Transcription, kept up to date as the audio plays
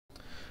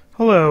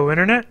Hello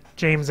Internet,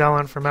 James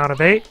Allen from Out of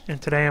 8, and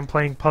today I'm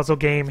playing puzzle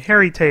game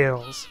Hairy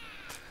Tales.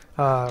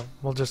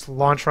 We'll just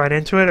launch right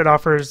into it. It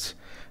offers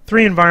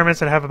 3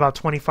 environments that have about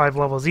 25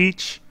 levels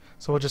each,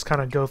 so we'll just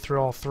kind of go through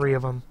all 3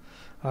 of them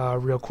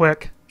real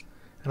quick,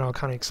 and I'll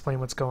kind of explain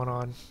what's going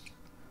on.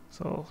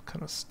 So I'll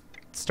kind of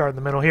start in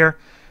the middle here.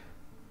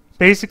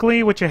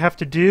 Basically, what you have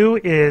to do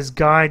is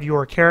guide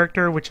your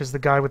character, which is the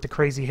guy with the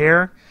crazy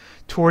hair,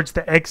 towards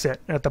the exit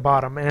at the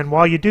bottom. And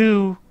while you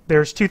do,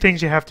 there's 2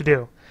 things you have to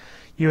do.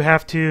 You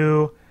have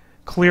to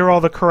clear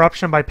all the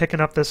corruption by picking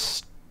up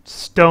this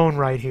stone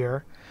right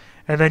here.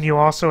 And then you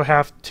also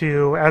have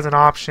to, as an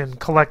option,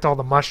 collect all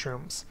the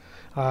mushrooms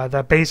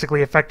that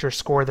basically affect your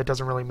score that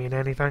doesn't really mean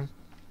anything.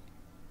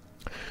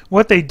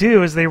 What they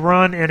do is they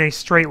run in a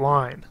straight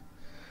line.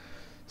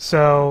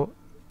 So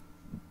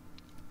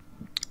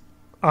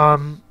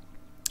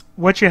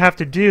what you have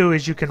to do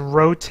is you can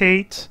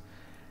rotate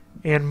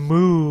and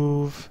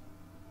move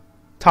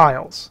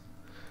tiles.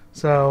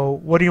 So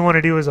what you want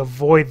to do is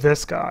avoid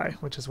this guy,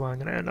 which is what I'm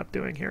going to end up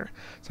doing here.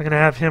 So I'm going to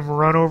have him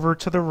run over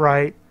to the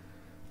right,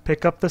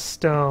 pick up the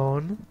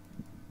stone,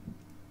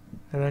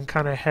 and then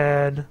kind of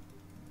head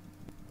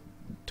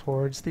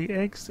towards the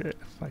exit.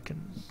 If I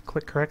can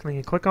click correctly,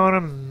 you click on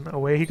him, and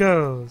away he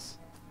goes.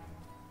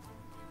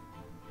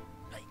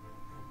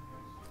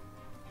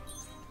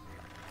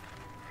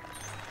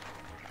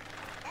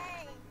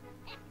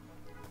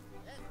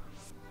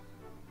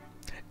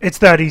 It's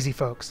that easy,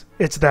 folks.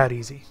 It's that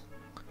easy.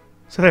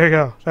 So there you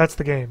go. That's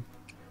the game.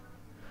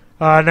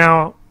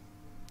 Now,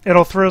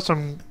 it'll throw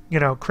some,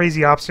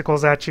 crazy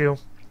obstacles at you.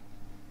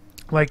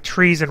 Like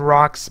trees and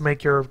rocks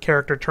make your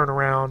character turn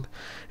around,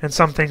 and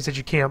some things that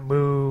you can't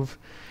move,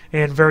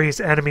 and various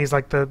enemies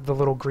like the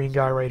little green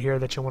guy right here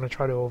that you want to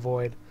try to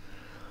avoid.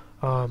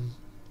 And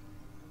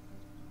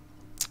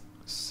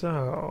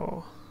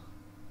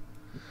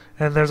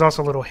there's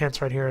also little hints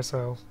right here,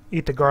 so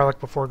eat the garlic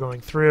before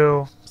going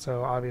through.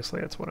 So obviously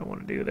that's what I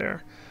want to do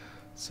there.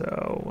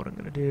 So what I'm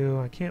going to do,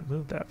 I can't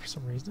move that for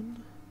some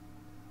reason.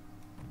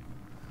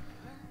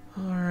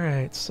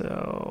 Alright,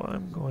 so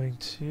I'm going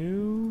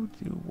to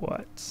do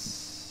what?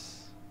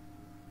 It's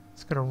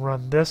going to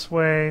run this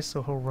way,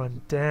 so he'll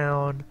run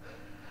down.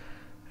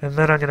 And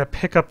then I'm going to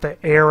pick up the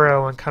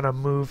arrow and kind of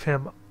move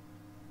him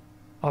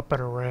up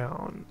and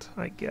around,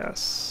 I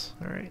guess.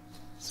 Alright,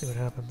 see what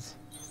happens.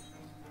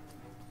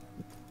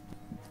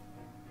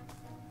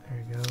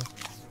 There you go.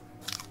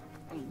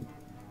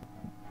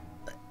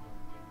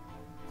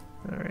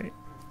 Alright.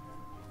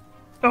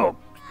 Oh!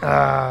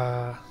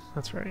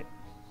 That's right.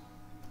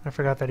 I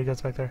forgot that he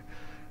goes back there.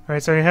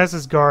 Alright, so he has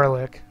his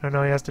garlic. I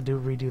know he has to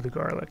redo the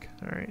garlic.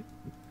 Alright.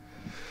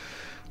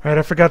 Alright,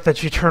 I forgot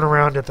that you turn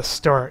around at the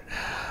start.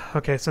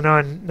 Okay, so now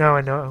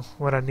I know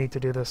what I need to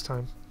do this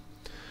time.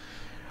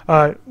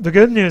 The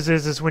good news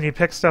is when you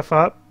pick stuff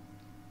up,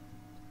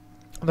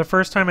 the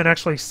first time it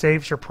actually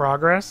saves your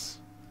progress,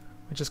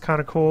 which is kind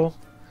of cool.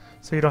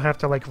 So you don't have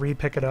to like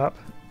re-pick it up.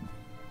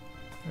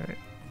 Alright.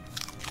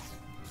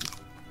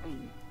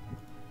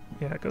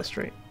 Yeah, go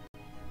straight.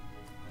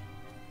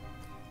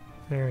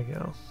 There we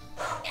go.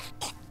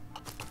 I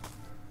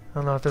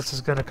don't know if this is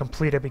going to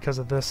complete it because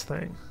of this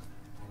thing.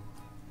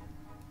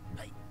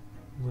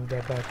 Move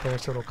that back there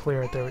so it'll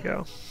clear it. There we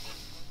go.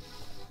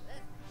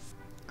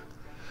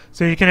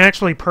 So you can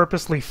actually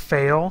purposely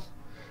fail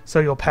so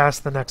you'll pass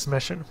the next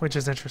mission, which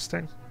is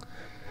interesting.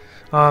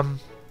 My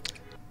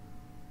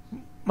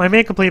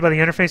main complaint about the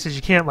interface is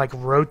you can't like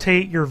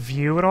rotate your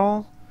view at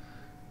all,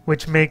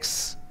 which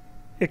makes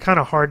it kind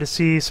of hard to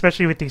see,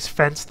 especially with these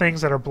fence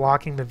things that are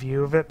blocking the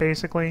view of it,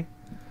 basically.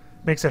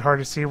 Makes it hard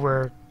to see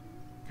where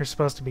you're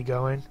supposed to be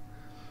going.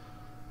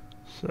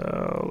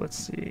 So, let's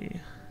see.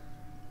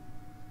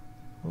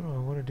 What do I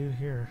want to do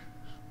here?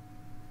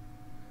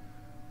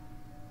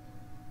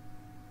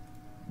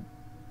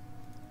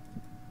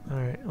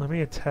 Alright, let me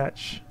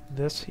attach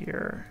this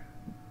here.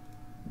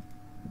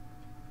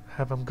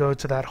 Have him go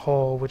to that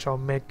hole, which I'll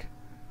make...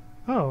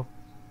 Oh.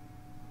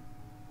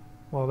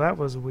 Well, that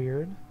was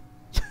weird.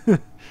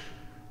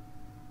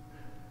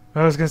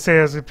 I was going to say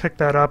I was going to pick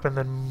that up and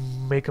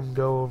then make him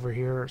go over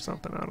here or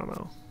something. I don't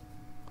know.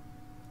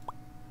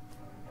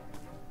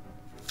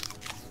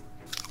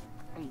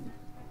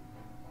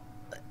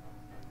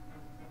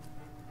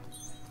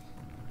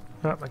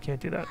 Oh, I can't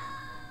do that.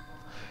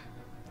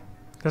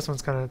 This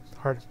one's kind of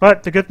hard.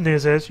 But the good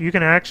news is you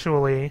can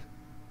actually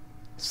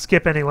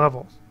skip any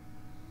level.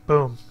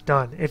 Boom,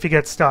 done. If you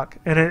get stuck.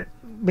 And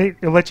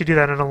it'll let you do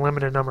that in a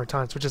limited number of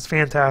times, which is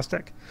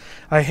fantastic.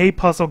 I hate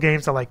puzzle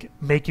games that like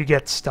make you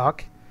get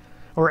stuck,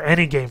 or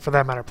any game for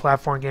that matter,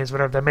 platform games,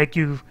 whatever, that make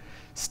you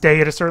stay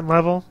at a certain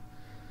level.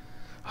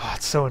 Oh,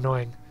 it's so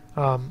annoying.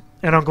 And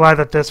I'm glad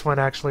that this one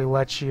actually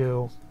lets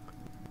you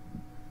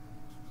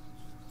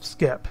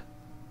skip.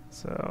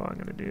 So I'm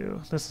going to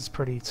do, this is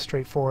pretty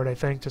straightforward, I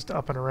think, just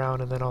up and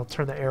around, and then I'll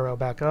turn the arrow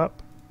back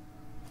up.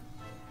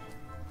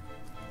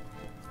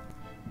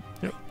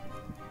 Yep.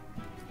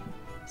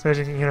 So as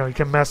you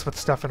can mess with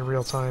stuff in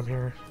real time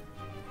here.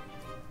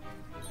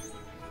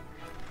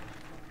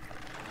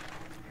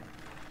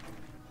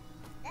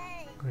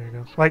 There you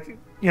go. Like,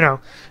 you know,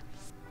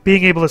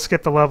 being able to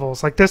skip the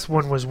levels. Like, this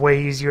one was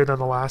way easier than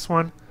the last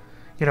one.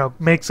 You know,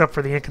 makes up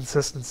for the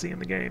inconsistency in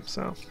the game,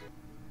 so.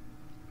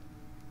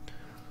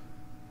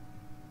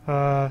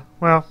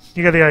 Well,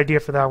 you got the idea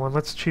for that one.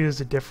 Let's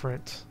choose a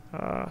different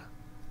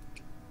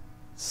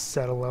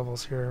set of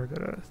levels here. Go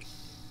to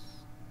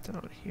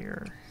down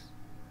here.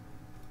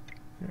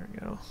 There we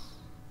go.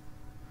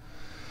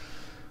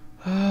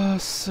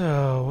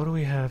 So, what do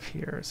we have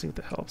here? Let's see what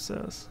the help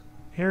says.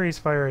 Harry's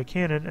fire a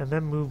cannon and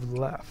then move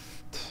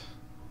left.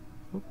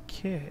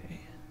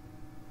 Okay.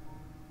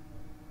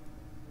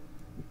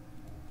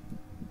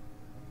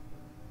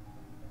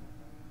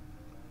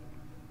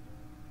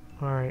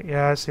 Alright,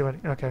 yeah, I see what...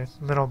 Okay,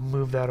 and then I'll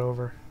move that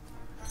over.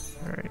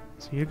 Alright,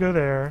 so you go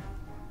there.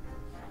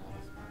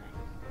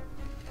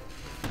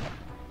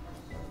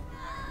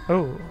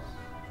 Oh.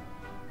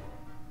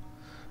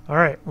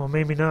 Alright, well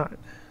maybe not.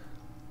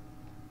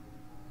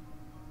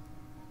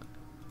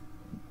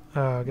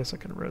 I guess I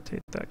can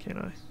rotate that, can't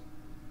I?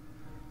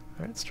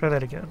 Alright, let's try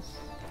that again.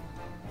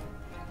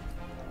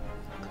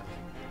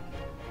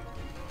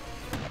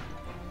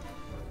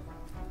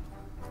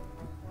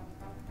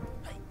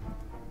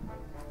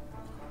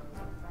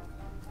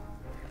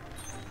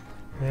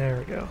 There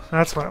we go.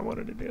 That's what I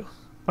wanted to do.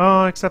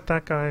 Oh, except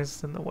that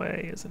guy's in the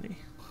way, isn't he?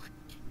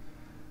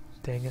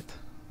 Dang it.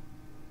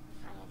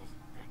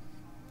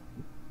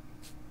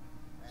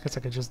 Guess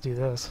I could just do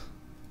this.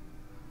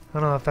 I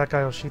don't know if that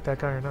guy will shoot that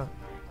guy or not.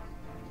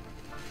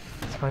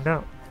 Let's find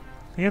out.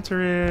 The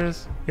answer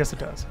is... yes, it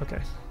does.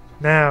 Okay.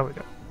 Now we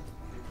go.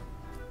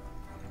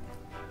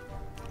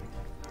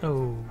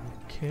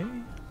 Okay.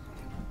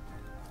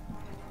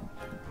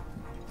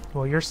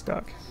 Well, you're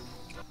stuck.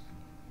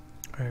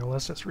 Alright, well,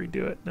 let's just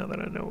redo it now that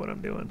I know what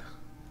I'm doing.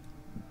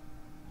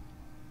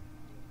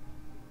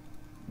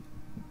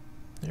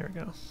 There we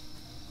go.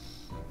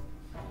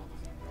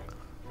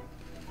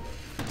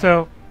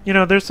 So, you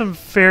know, there's some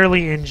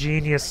fairly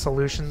ingenious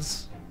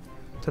solutions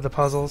to the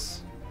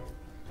puzzles,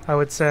 I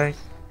would say.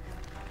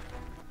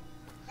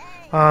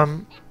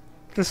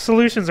 The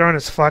solutions aren't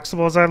as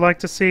flexible as I'd like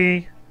to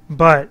see,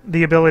 but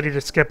the ability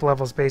to skip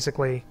levels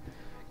basically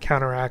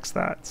counteracts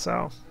that,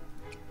 so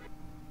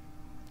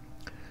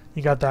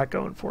you got that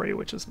going for you,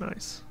 which is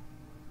nice.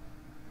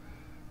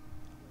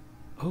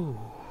 Oh.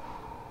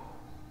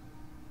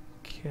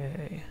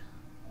 Okay.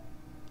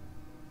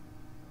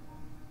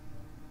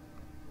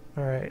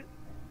 Alright.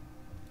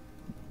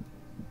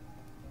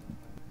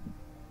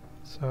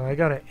 So I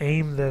gotta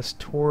aim this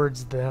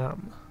towards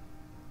them.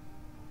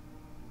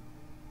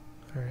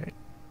 Alright.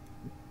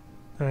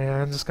 Oh,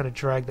 yeah, I'm just gonna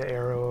drag the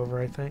arrow over,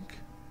 I think.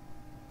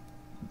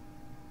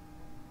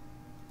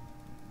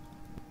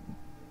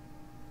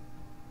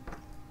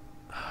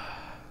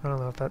 I don't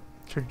know if that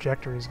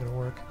trajectory is gonna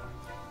work.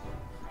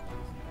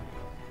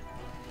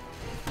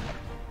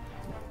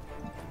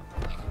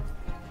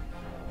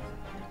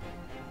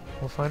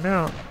 We'll find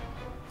out.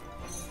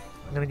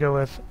 I'm gonna go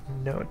with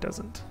no, it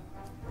doesn't.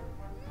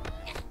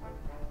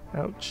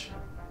 Ouch.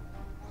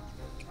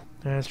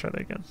 Right, let's try that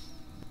again.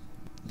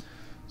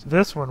 So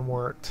this one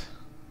worked.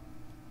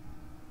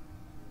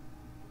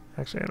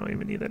 Actually, I don't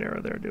even need that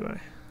arrow there, do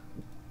I?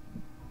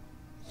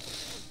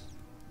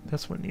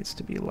 This one needs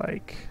to be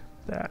like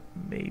that,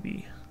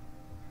 maybe.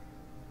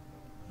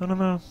 I don't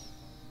know.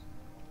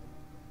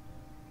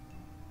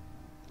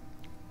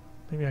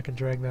 Maybe I can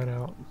drag that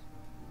out.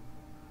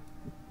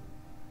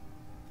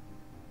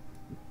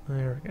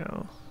 There we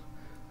go.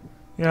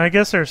 Yeah, I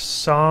guess there's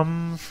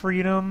some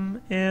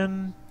freedom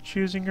in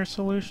choosing your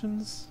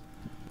solutions.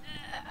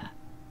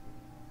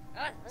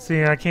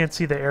 See, I can't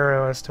see the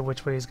arrow as to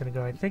which way he's going to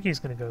go. I think he's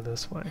going to go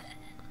this way.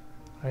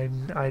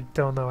 I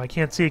don't know. I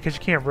can't see because you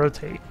can't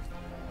rotate,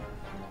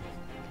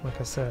 like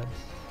I said.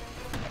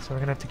 So we're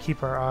going to have to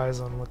keep our eyes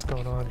on what's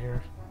going on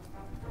here.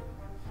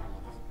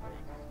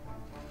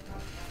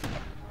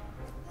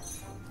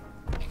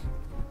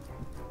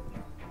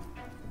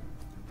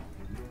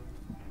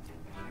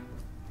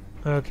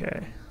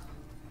 Okay.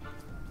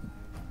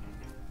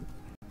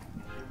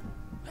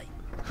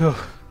 Whew.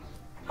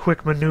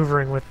 Quick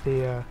maneuvering with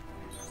the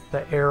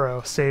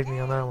arrow saved me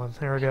on that one.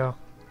 There we go.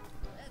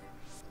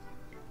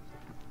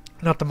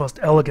 Not the most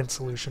elegant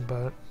solution,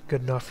 but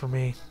good enough for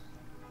me.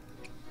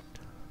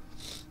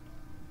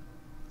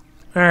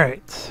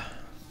 Alright.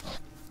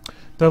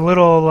 The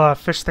little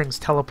fish things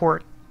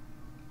teleport.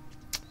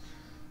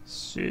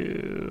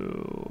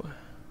 So...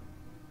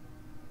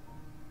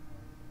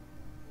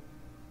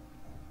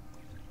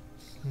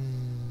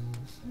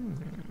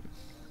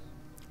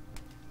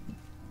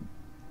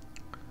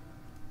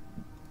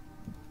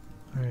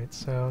 Alright,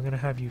 so I'm going to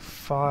have you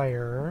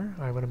fire,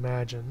 I would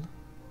imagine.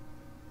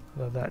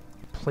 Although that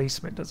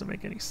placement doesn't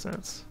make any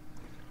sense.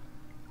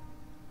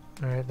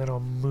 Alright, then I'll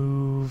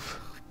move...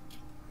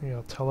 Maybe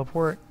I'll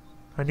teleport.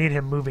 I need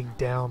him moving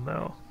down,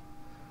 though.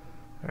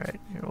 Alright,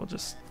 here we'll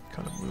just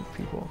kind of move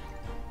people.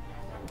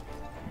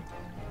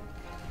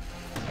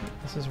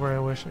 This is where I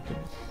wish I could...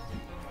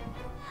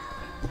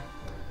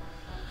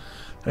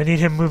 I need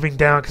him moving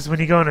down, because when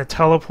you go in a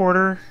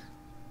teleporter,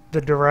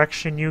 the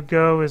direction you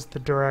go is the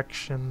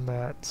direction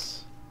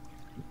that's...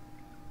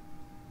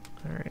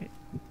 Alright.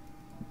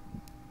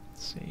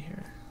 Let's see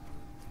here.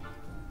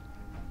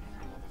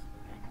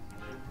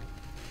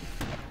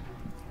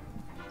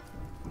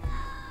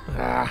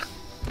 Ah,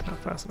 not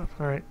fast enough.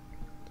 Alright.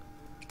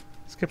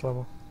 Skip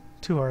level.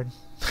 Too hard.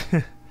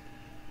 And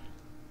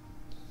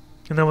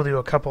then we'll do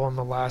a couple in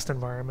the last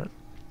environment.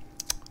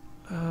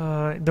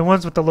 The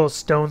ones with the little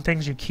stone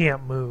things you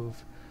can't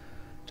move,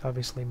 which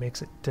obviously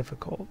makes it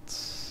difficult.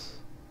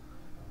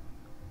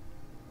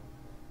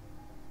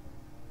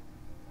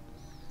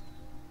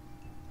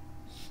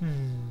 I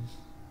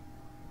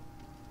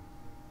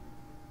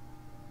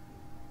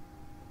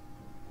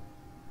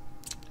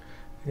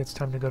think it's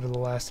time to go to the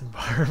last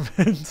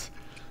environment.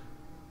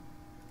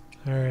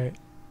 Alright.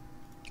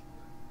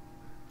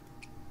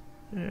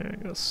 There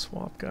we go,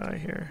 swamp guy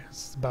here.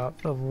 This is about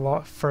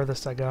the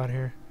furthest I got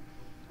here.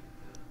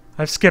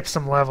 I've skipped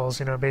some levels,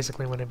 you know,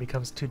 basically when it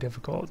becomes too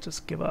difficult,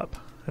 just give up.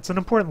 That's an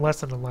important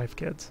lesson in life,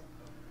 kids.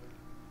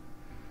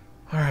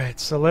 Alright,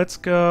 so let's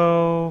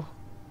go...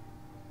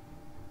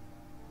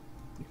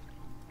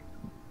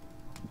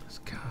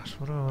 Gosh,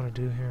 what do I want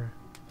to do here?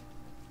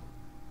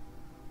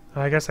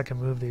 I guess I can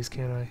move these,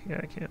 can't I? Yeah,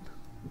 I can.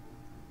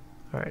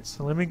 Alright,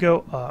 so let me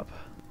go up.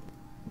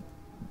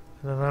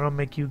 And then that'll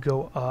make you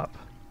go up.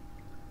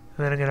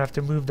 And then I'm going to have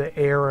to move the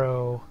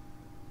arrow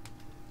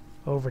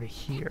over to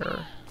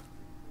here,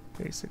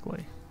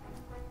 basically.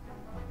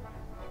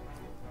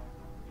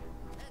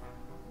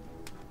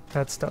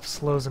 That stuff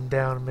slows him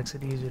down and makes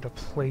it easier to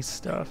place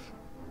stuff.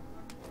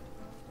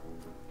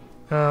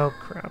 Oh,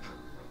 crap.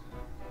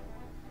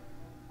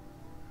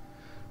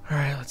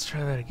 Alright, let's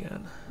try that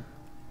again.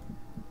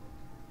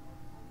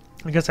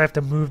 I guess I have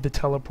to move the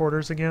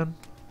teleporters again.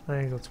 I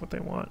think that's what they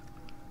want.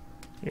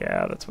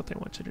 Yeah, that's what they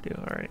want you to do.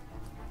 Alright.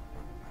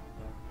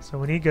 So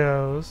when he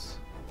goes...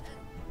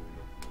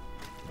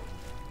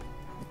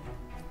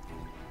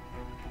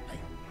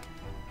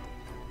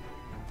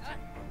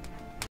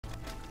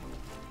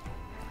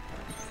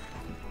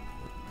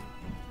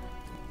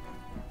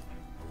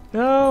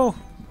 No!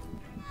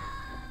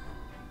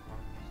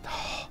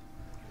 Oh,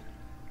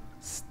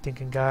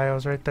 stinking guy, I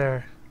was right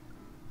there.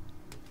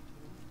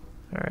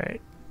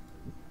 Alright.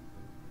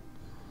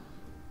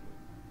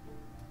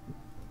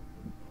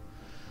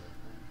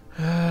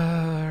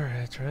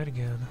 Alright, try it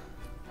again.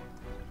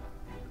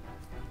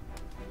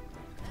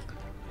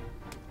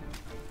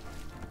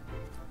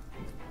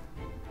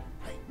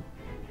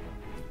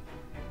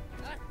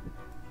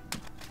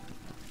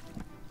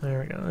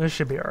 There we go. This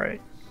should be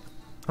alright.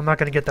 I'm not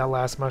going to get that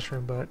last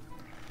mushroom, but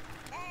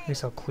at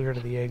least I'll clear to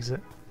the exit.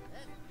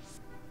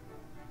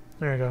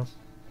 There we go.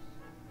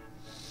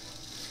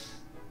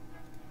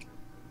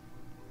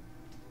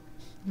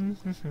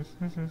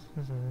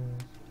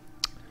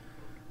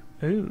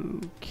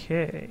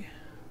 Okay.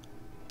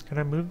 Can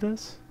I move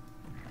this?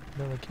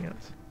 No, I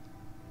can't.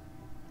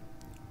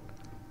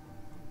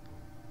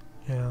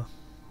 Yeah.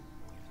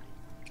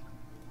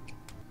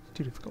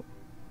 Too difficult.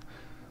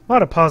 A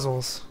lot of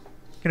puzzles.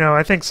 You know,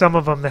 I think some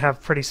of them they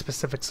have pretty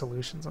specific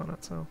solutions on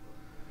it, so...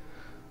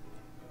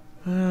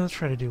 let's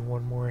try to do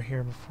one more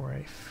here before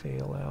I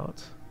fail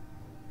out.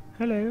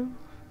 Hello.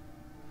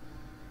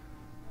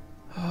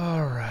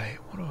 Alright,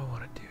 what do I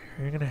want to do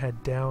here? You're going to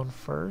head down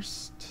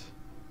first.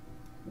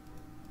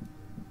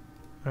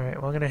 Alright,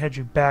 well I'm going to head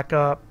you back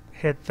up,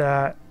 hit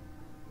that.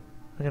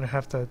 I'm going to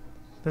have to...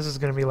 This is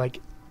going to be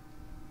like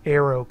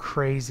arrow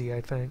crazy,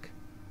 I think.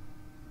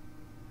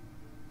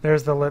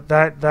 There's the...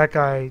 That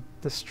guy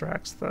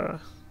distracts the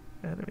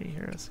enemy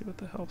here. Let's see what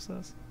the help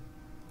says.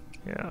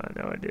 Yeah, I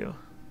know I do.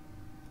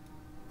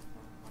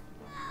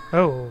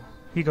 Oh,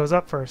 he goes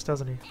up first,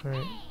 doesn't he?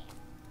 Alright.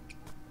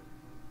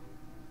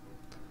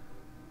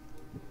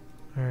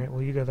 Alright,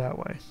 well you go that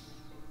way.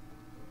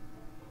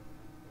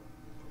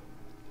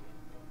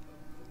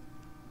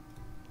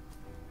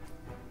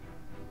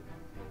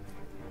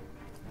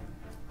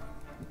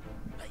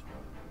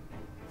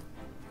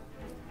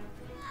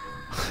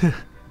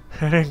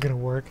 That ain't gonna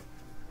work.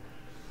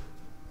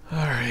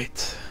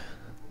 Alright.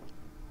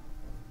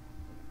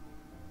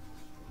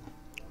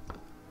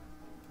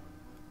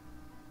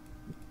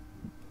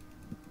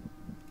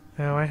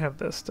 Now I have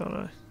this, don't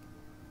I?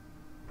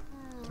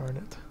 Darn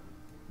it.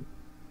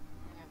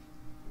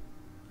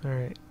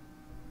 Alright.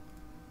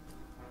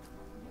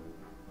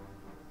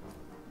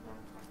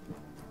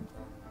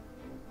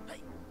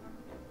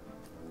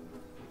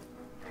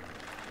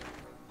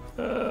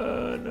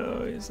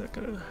 No, he's not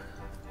gonna...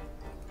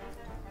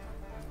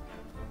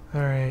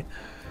 Alright.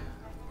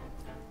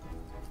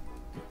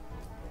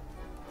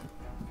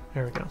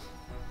 There we go.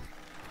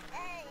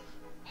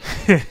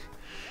 I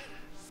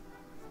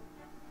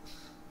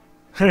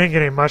didn't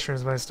get any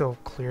mushrooms, but I still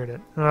cleared it.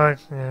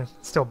 Yeah,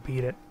 still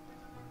beat it,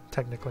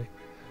 technically.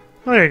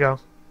 Well, there you go.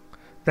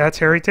 That's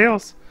Hairy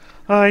Tails.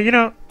 You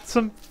know,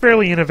 some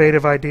fairly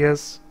innovative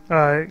ideas.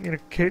 You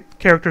know,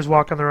 characters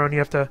walk on their own. You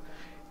have to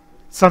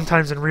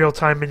sometimes in real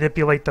time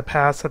manipulate the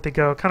paths that they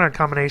go. Kind of a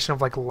combination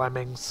of like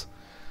Lemmings,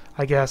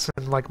 I guess,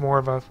 and like more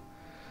of a,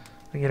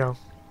 you know,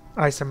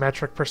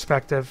 isometric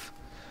perspective.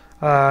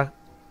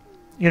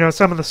 You know,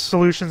 some of the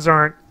solutions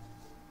aren't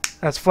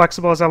as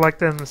flexible as I like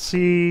them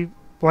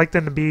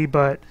to be,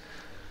 but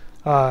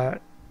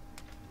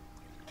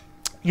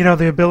you know,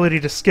 the ability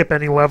to skip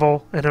any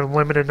level in a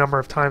limited number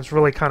of times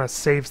really kind of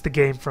saves the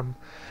game from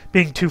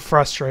being too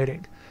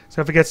frustrating.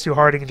 So if it gets too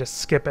hard, you can just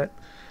skip it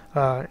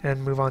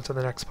and move on to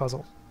the next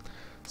puzzle.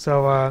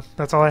 So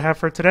that's all I have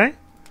for today.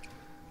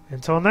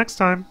 Until next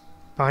time,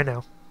 bye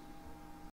now.